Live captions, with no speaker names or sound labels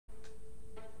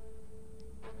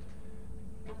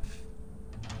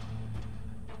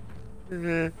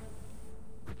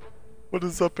What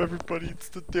is up, everybody? It's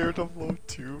the Daredevil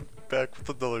 2 back with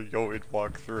another Jotun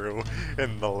walkthrough.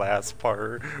 In the last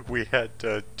part, we had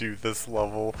to do this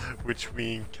level, which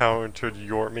we encountered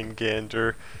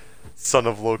Jormungandr, son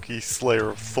of Loki, slayer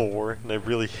of Thor, and I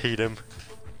really hate him.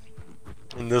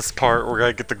 In this part, we're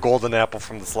gonna get the golden apple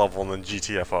from this level and then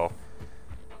GTFO.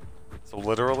 So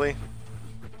literally,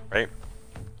 right?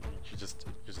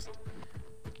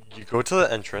 You go to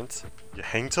the entrance, you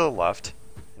hang to the left,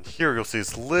 and here you'll see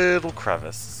this little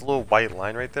crevice, this little white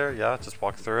line right there. Yeah, just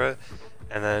walk through it,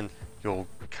 and then you'll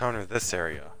encounter this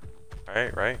area.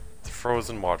 Alright, right? It's a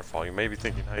frozen waterfall. You may be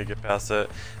thinking how you get past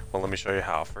it. Well, let me show you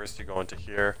how. First, you go into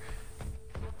here,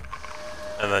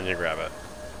 and then you grab it.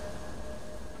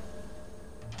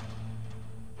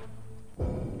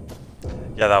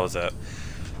 Yeah, that was it.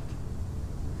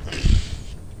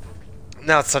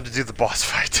 Now it's time to do the boss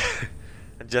fight.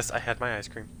 And yes, I had my ice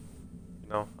cream.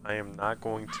 No, I am not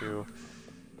going to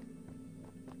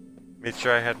make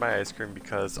sure I had my ice cream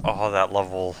because, oh, that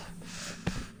level.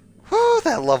 Whoo,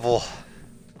 that level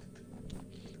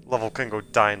can go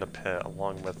die in a pit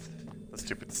along with the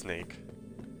stupid snake.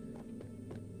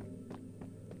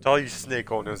 To all you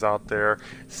snake owners out there,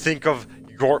 think of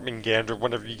Jormungandr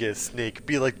whenever you get a snake.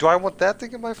 Be like, do I want that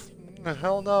thing in my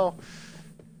hell no.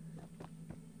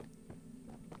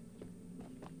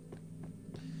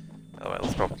 Alright,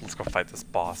 let's go fight this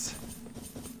boss.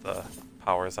 The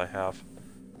powers I have.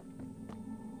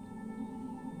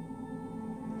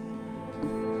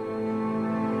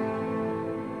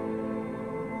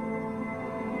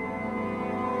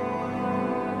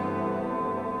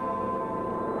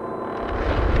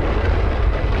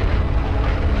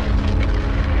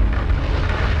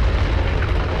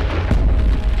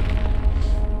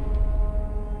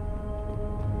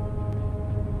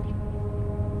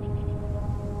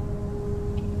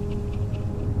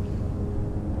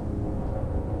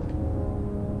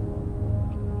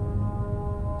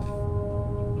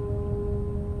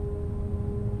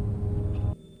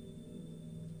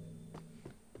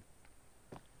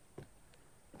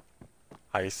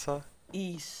 Æsa?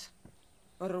 Ís,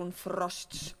 rún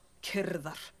frosts,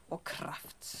 kyrðar og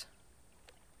krafts.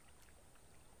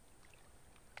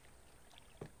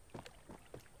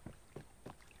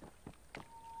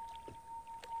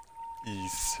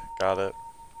 Ease. Got it.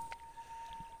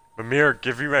 Mimir,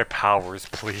 give me my powers,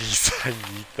 please. I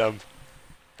need them.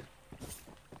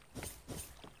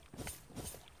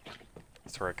 I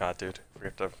swear to God, dude. We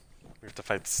have to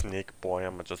fight Snake Boy.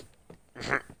 I'm gonna just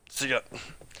see ya.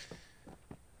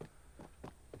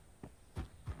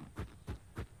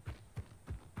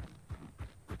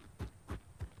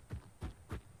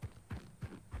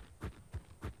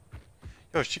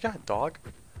 Yo, she got a dog?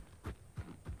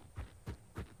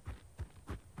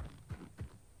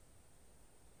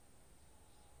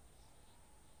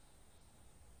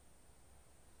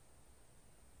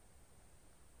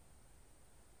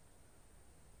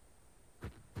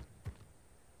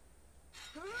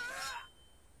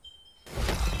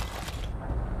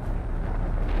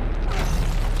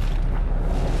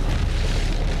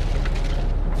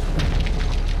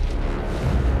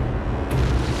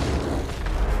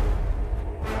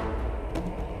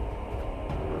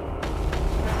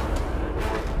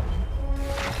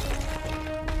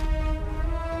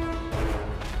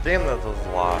 Damn, that does a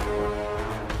lot.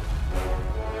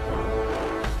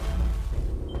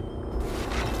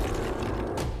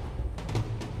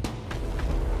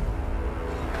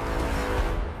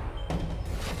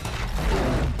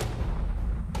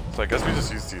 So I guess we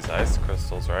just use these ice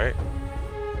crystals, right?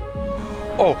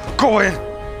 Oh, go in!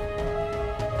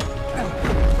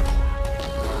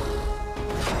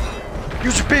 You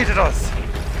just baited us!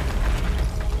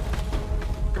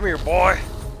 Come here, boy!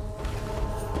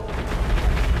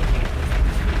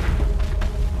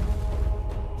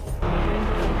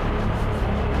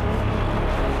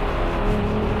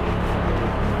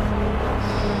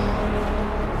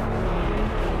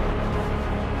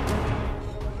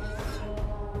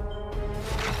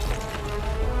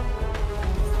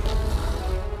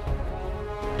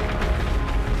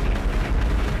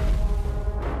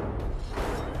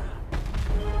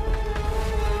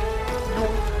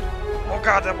 Oh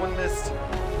god, that one missed!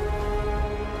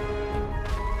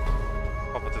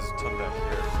 Oh, but there's a ton back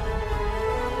here.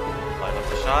 Line up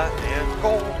the shot, and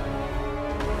goal!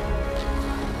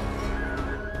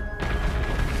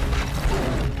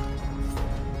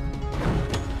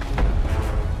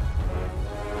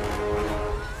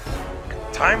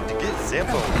 Time to get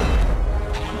Zambo!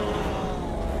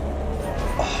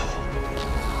 Oh,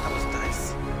 that was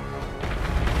nice.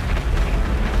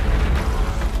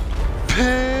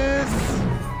 Piss!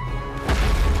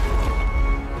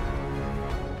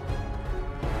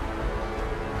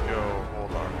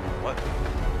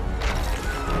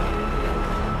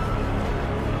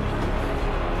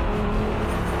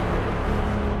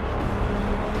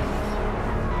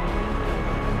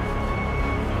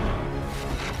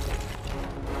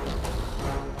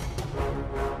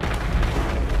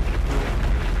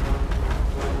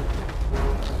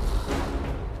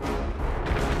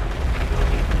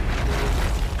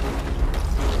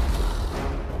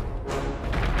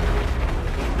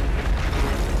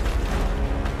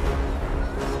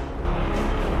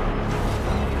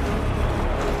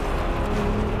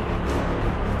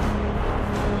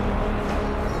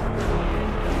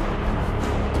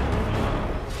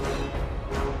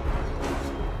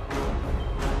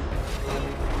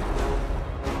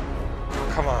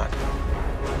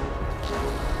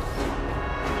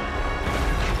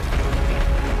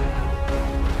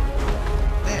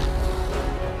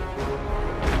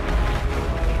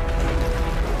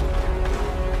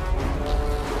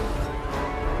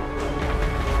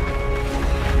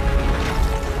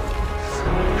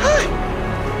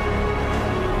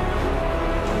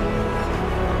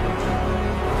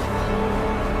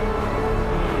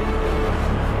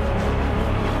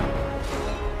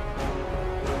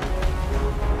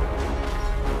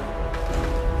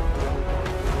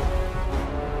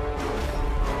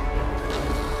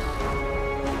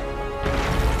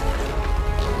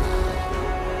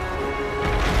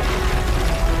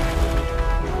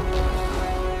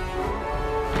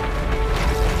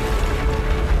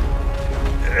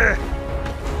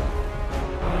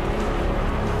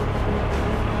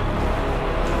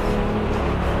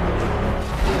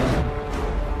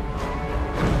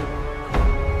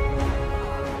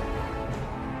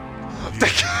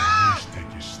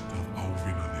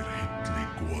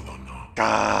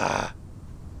 Ah!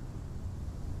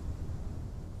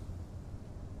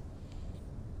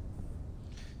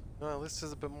 No, at least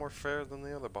it's a bit more fair than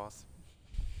the other boss.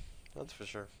 That's for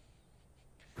sure.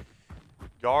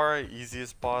 Yara,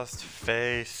 easiest boss.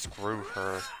 Faye, screw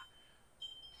her.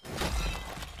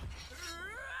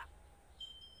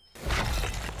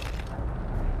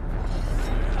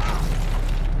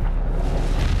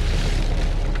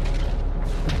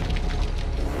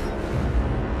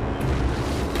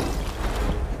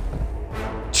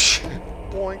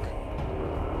 Boink.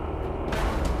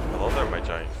 Hello there, my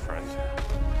giant friend.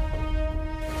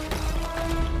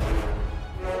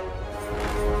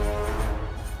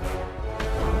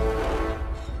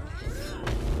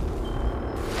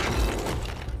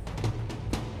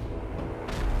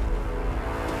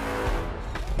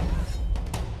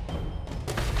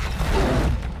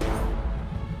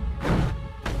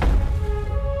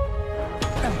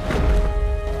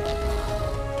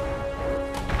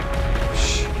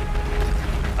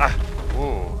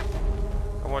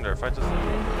 If I just...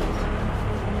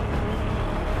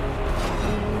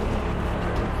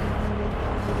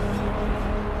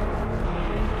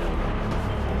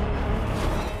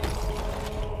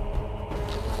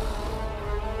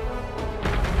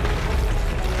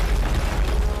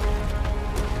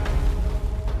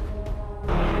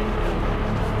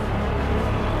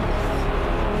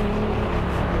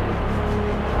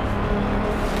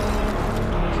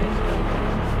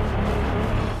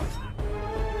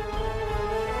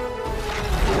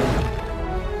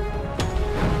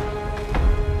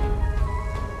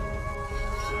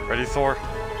 Ready, Thor?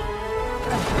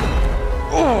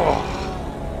 Oh!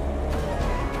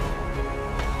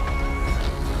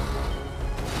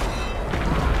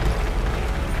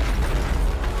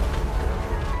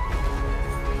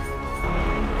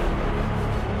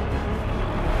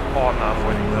 Oh, I'm not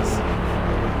avoiding this.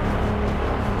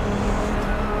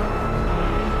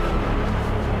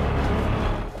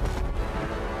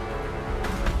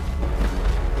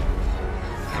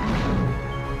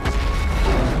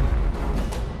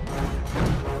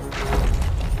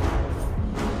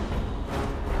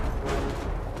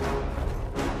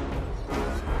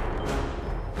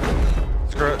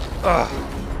 Ugh.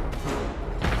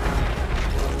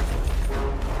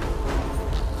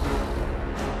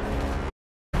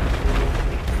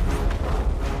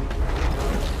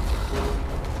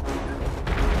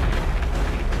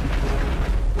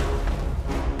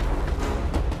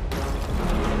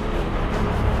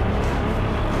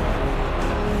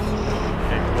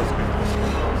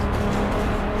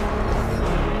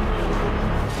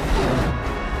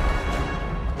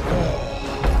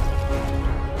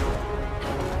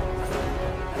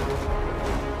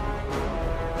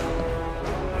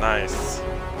 Nice.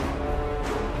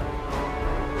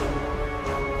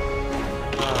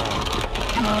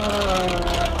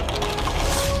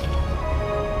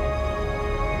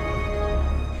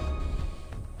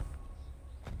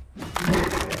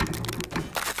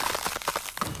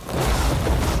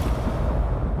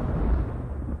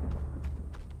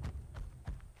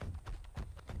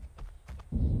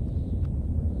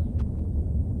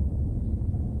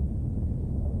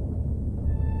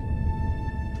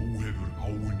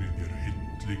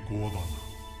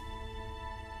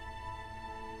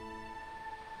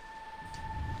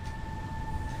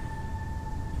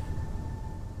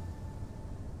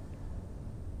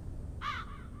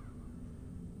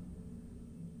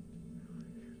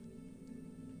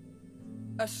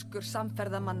 Öskur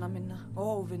samferðamanna minna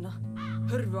og óvina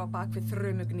hurfu á bak við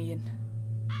þrumugnýinn.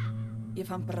 Ég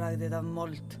fann bragðið af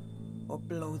mold og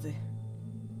blóði.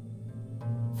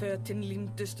 Fötin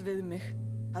límdust við mig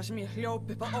þar sem ég hljóp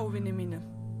upp á óvini mínum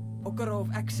og gróf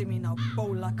exi mína á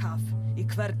bólakaf í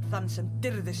hvern þann sem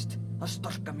dirðist að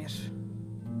storka mér.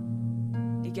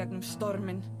 Í gegnum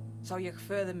storminn sá ég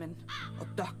föður minn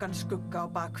og dökkan skugga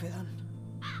á bak við hann.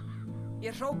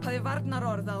 Ég hrópaði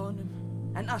varnarorð að honum,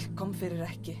 en allt kom fyrir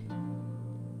ekki.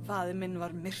 Faðir minn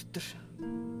var myrtur.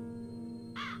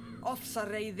 Ofsa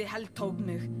reiði heltók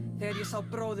mig þegar ég sá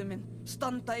bróður minn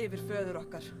standa yfir föður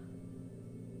okkar.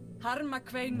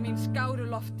 Harmakvein mín skáru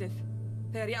loftið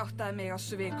þegar ég áttaði mig á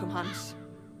svikum hans.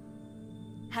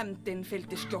 Hefndin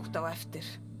fylgdi skjótt á eftir,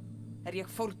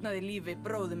 ég fórnaði lífi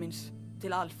bróður míns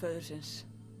til alföðursins.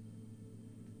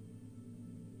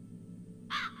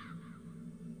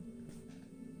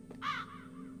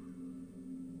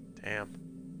 Damn.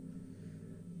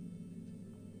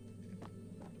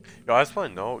 Yo, I just want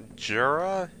to know,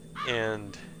 Jura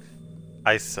and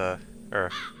Isa, or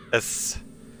S,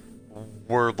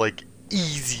 were like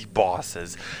easy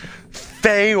bosses.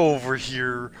 Faye over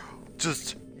here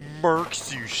just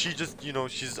murks you. She just, you know,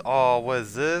 she's, oh, what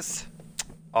is this?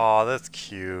 Oh, that's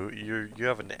cute. You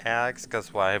have an axe?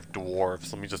 Guess what? I have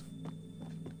dwarves. Let me just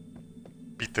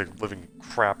beat the living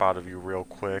crap out of you real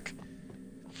quick.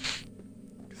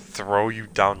 Throw you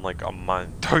down like a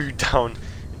mine. Throw you down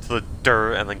into the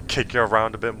dirt and then kick you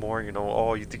around a bit more. You know,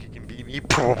 oh, you think you can beat me?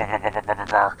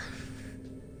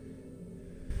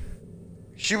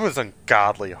 She was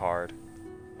ungodly hard.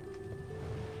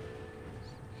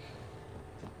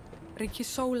 Ríki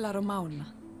sólar og mána.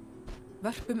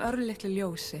 Vörpum örlitlu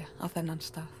ljósi á þennan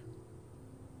stað.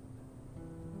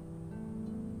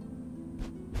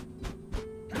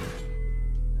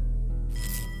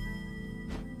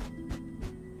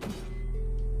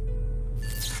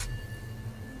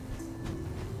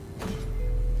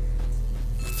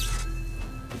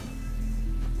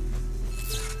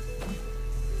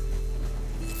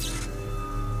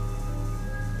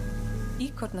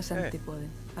 Íkorna sendiboðin,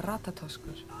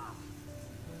 ratatoskur.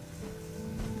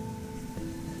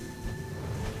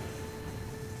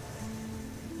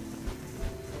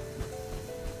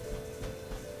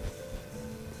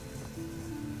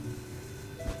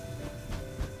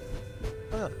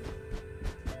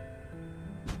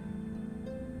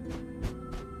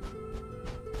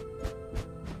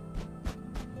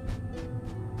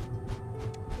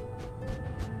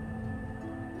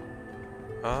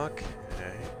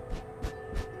 Okay.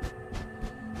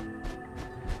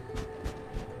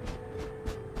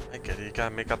 I get it, you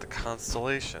gotta make out the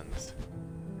constellations.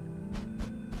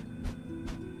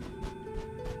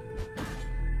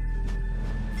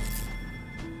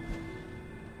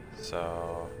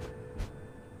 So...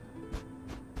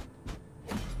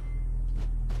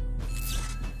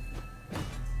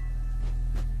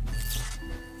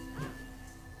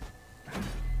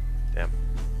 Damn.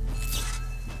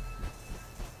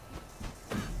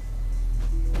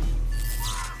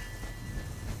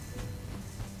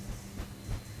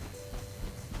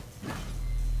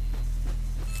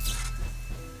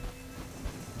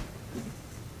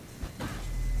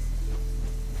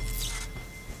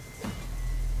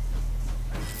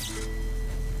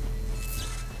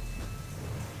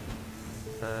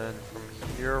 And from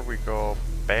here we go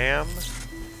bam.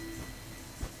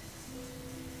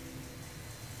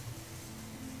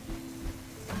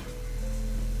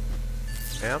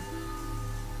 Bam.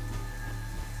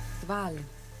 Dvalinn,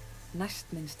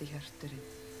 næstminnsti hjörturinn,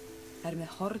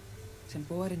 með horn sem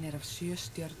borin af 7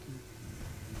 stjörnum.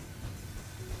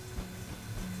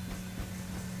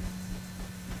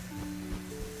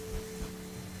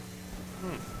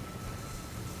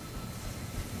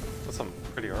 That's some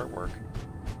pretty artwork.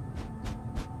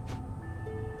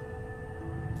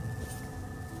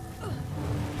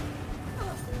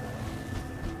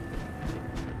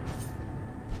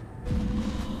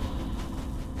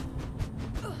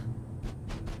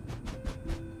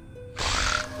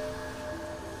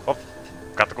 Oh,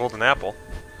 got the golden apple.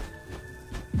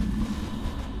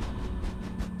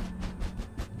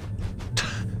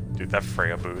 Dude, that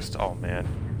Freya boost. Oh man,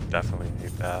 definitely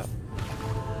need that.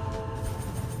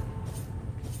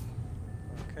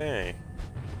 Okay.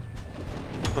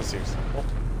 That seems simple.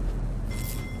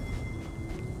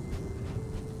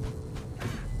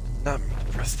 Not mean to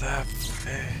press that.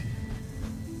 Okay.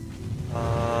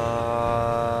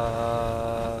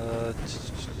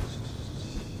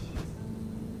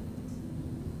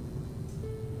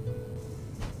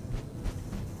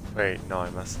 Wait, no, I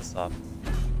messed this up.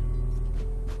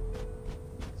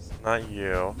 It's not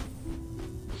you.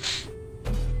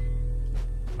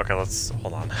 Okay, let's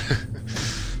hold on.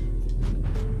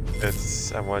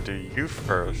 I want to do you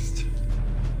first,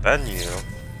 then you,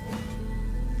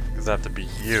 because I have to be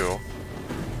you,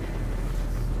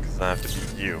 because I have to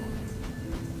be you.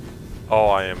 Oh,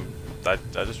 I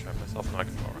just tried myself, now I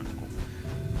can go around, cool.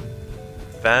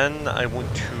 Then I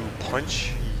want to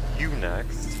punch you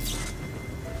next.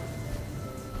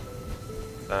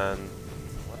 Then,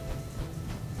 what?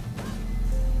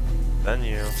 Then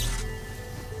you.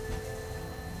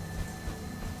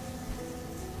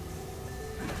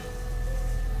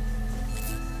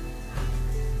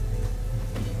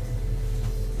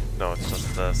 No, it's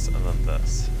just this and then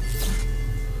this.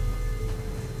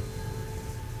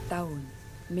 Dáin,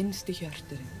 minnsti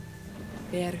hjörturinn,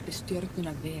 ber uppi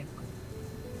stjörnuna veku.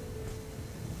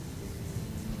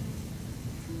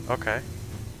 Okay.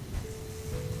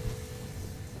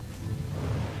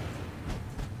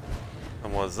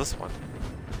 And what is this one?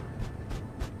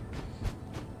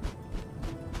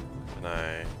 Can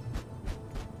I...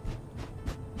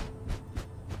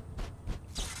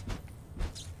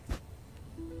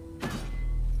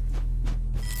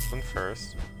 One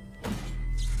first.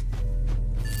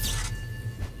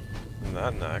 And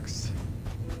that next.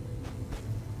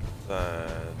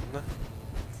 Then...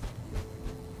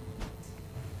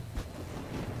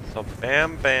 So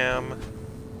bam, bam.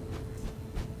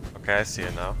 Okay, I see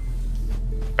it now.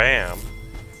 Bam.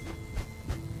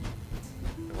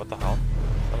 Wait, what the hell?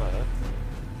 Is that it?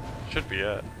 Should be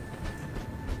it.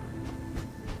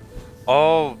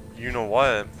 Oh, you know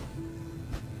what?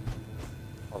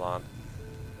 Hold on.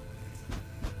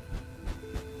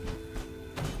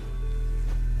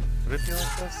 Would it be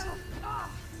like this?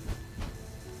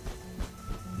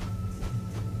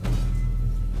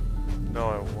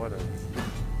 No, it wouldn't.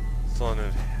 So then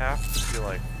it'd have to be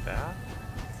like that?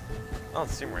 I don't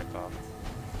seem right though.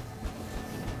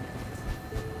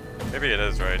 Maybe it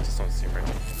is right, it just don't seem right.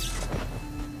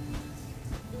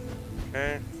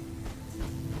 Okay.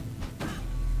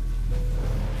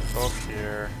 Go up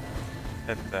here.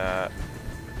 Hit that.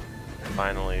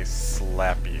 Finally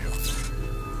slap you.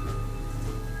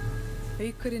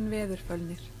 Haukurinn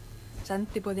veðurfölnir.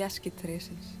 Sendiboði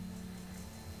Eskitresins.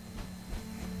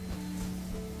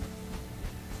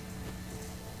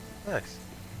 Nice.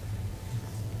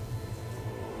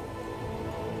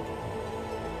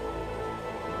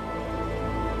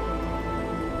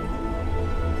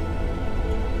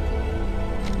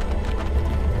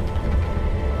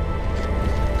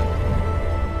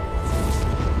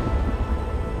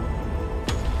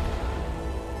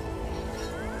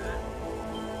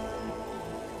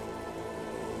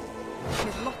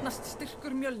 Mér lotnast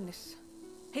styrkur mjölnis.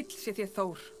 Heill sé þér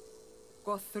Þór.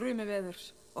 Góð þrumi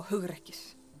veðurs og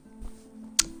hugrekkis.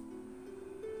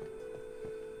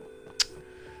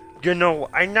 You know,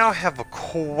 I now have a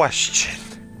question.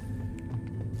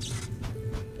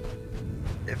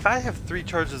 If I have 3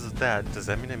 charges of that, does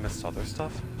that mean I missed other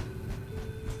stuff?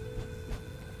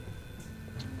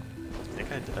 I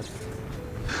think I did.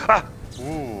 Ah!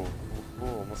 Ooh,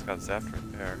 almost got zapped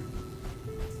right there.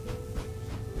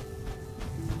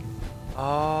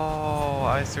 Oh,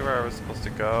 I see where I was supposed to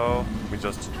go. We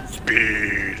just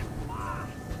speed,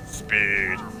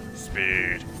 speed,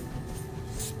 speed,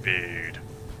 speed.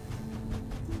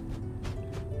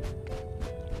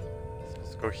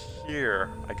 Supposed to go here.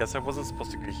 I guess I wasn't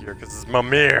supposed to go here because it's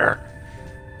Mimir.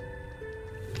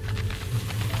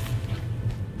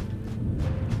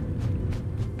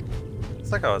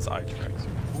 It's like I was eye tracks.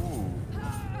 Ooh.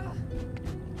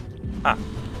 Ah.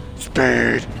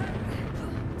 Speed.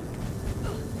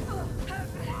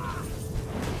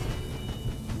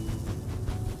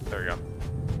 There we go.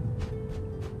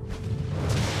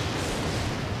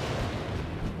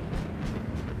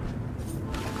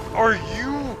 Are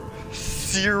you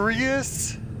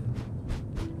serious?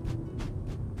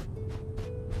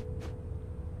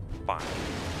 Fine.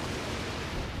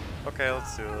 Okay,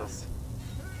 let's do this.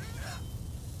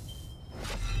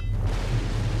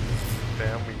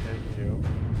 Bam, we hit you.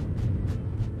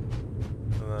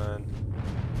 And then...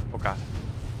 oh god.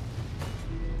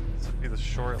 This would be the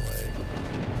short leg.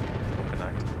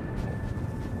 Connect.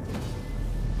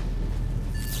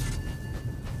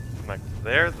 Connect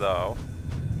there though.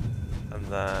 And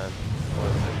then what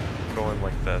is it? Going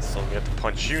like this. So we have to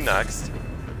punch you next.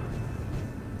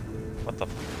 What the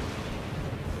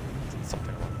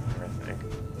something wrong there, I think.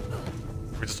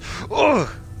 We just ugh!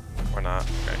 Or not.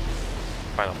 Okay.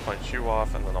 Fine, I'll punch you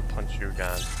off and then I'll punch you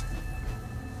again.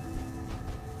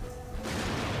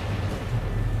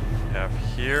 We have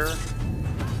here.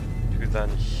 Then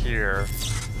here,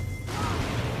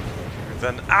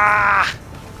 then ah,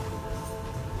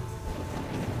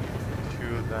 to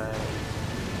then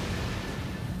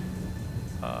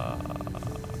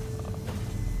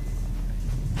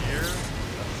here.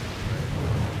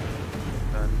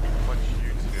 Then punch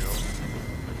you two.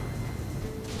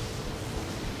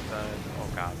 Then oh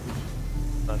god,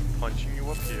 then punching you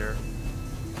up here.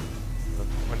 Then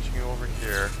punching you over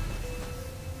here.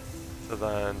 So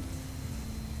then.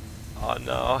 Oh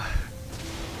no.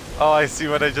 Oh, I see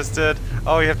what I just did.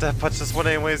 Oh, you have to punch this one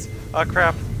anyways. Oh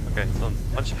crap. Okay, so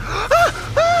punch.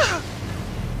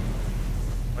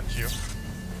 Punch you.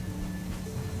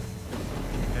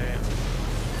 Okay.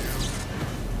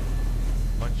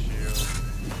 Punch you.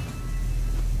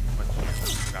 Punch you.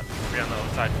 Got to be on the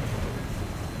other side.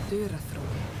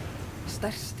 Duraþrói,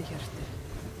 stærsti hjörtur,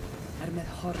 með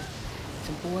horn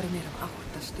sem borin af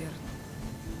 8 stjörnum.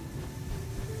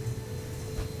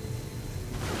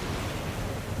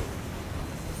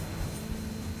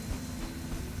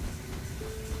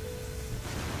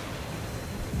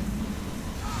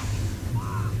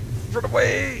 Run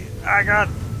away! I got.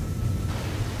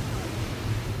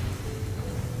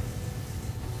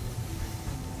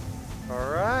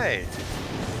 Alright.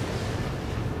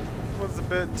 Was a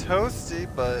bit toasty,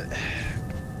 but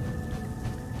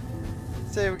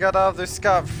say we got out of there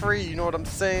scot-free, you know what I'm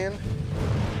saying?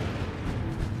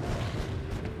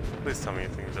 Please tell me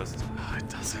anything just... Oh, it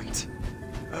doesn't.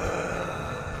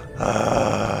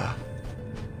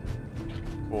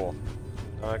 Cool.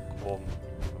 Not cool.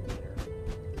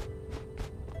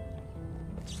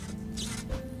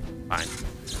 Fine.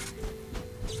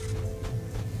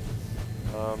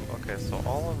 Okay, so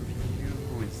all of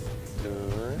you is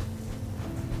done.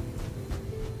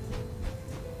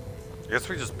 I guess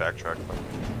we just backtrack them.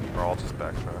 Or I'll just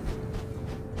backtrack.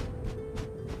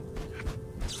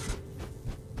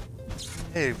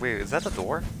 Hey, wait, is that the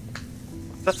door?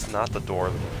 That's not the door.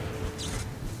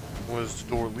 Where does the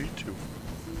door lead to?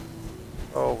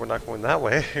 Oh, we're not going that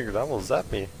way. That will zap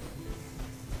me.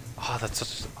 Oh, that's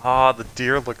such... Ah, the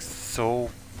deer looks so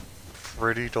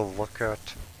pretty to look at.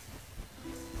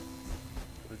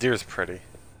 The deer's pretty.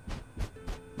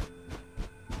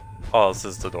 Oh, this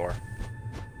is the door.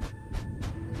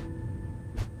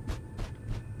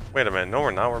 Wait a minute, no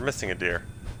we're not, we're missing a deer.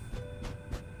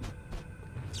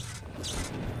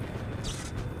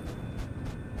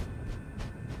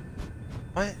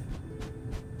 What?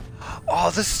 Oh,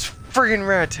 this is friggin'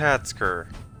 Ratatsker!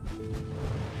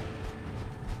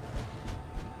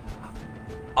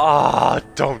 Ah,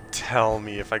 don't tell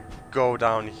me if I go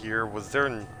down here, was there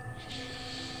an...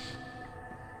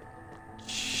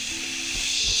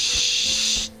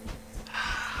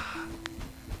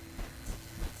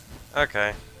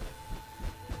 Okay.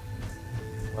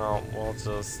 Well, we'll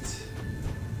just...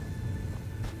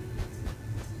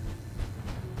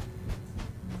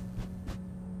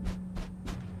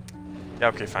 Yeah,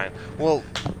 okay, fine. Well,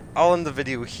 I'll end the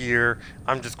video here.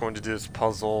 I'm just going to do this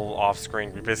puzzle off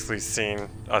screen. You've basically seen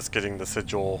us getting the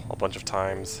sigil a bunch of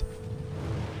times.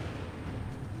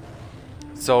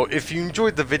 So if you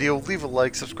enjoyed the video, leave a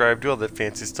like, subscribe, do all that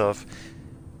fancy stuff.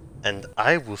 And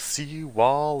I will see you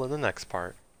all in the next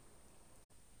part.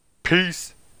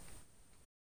 Peace!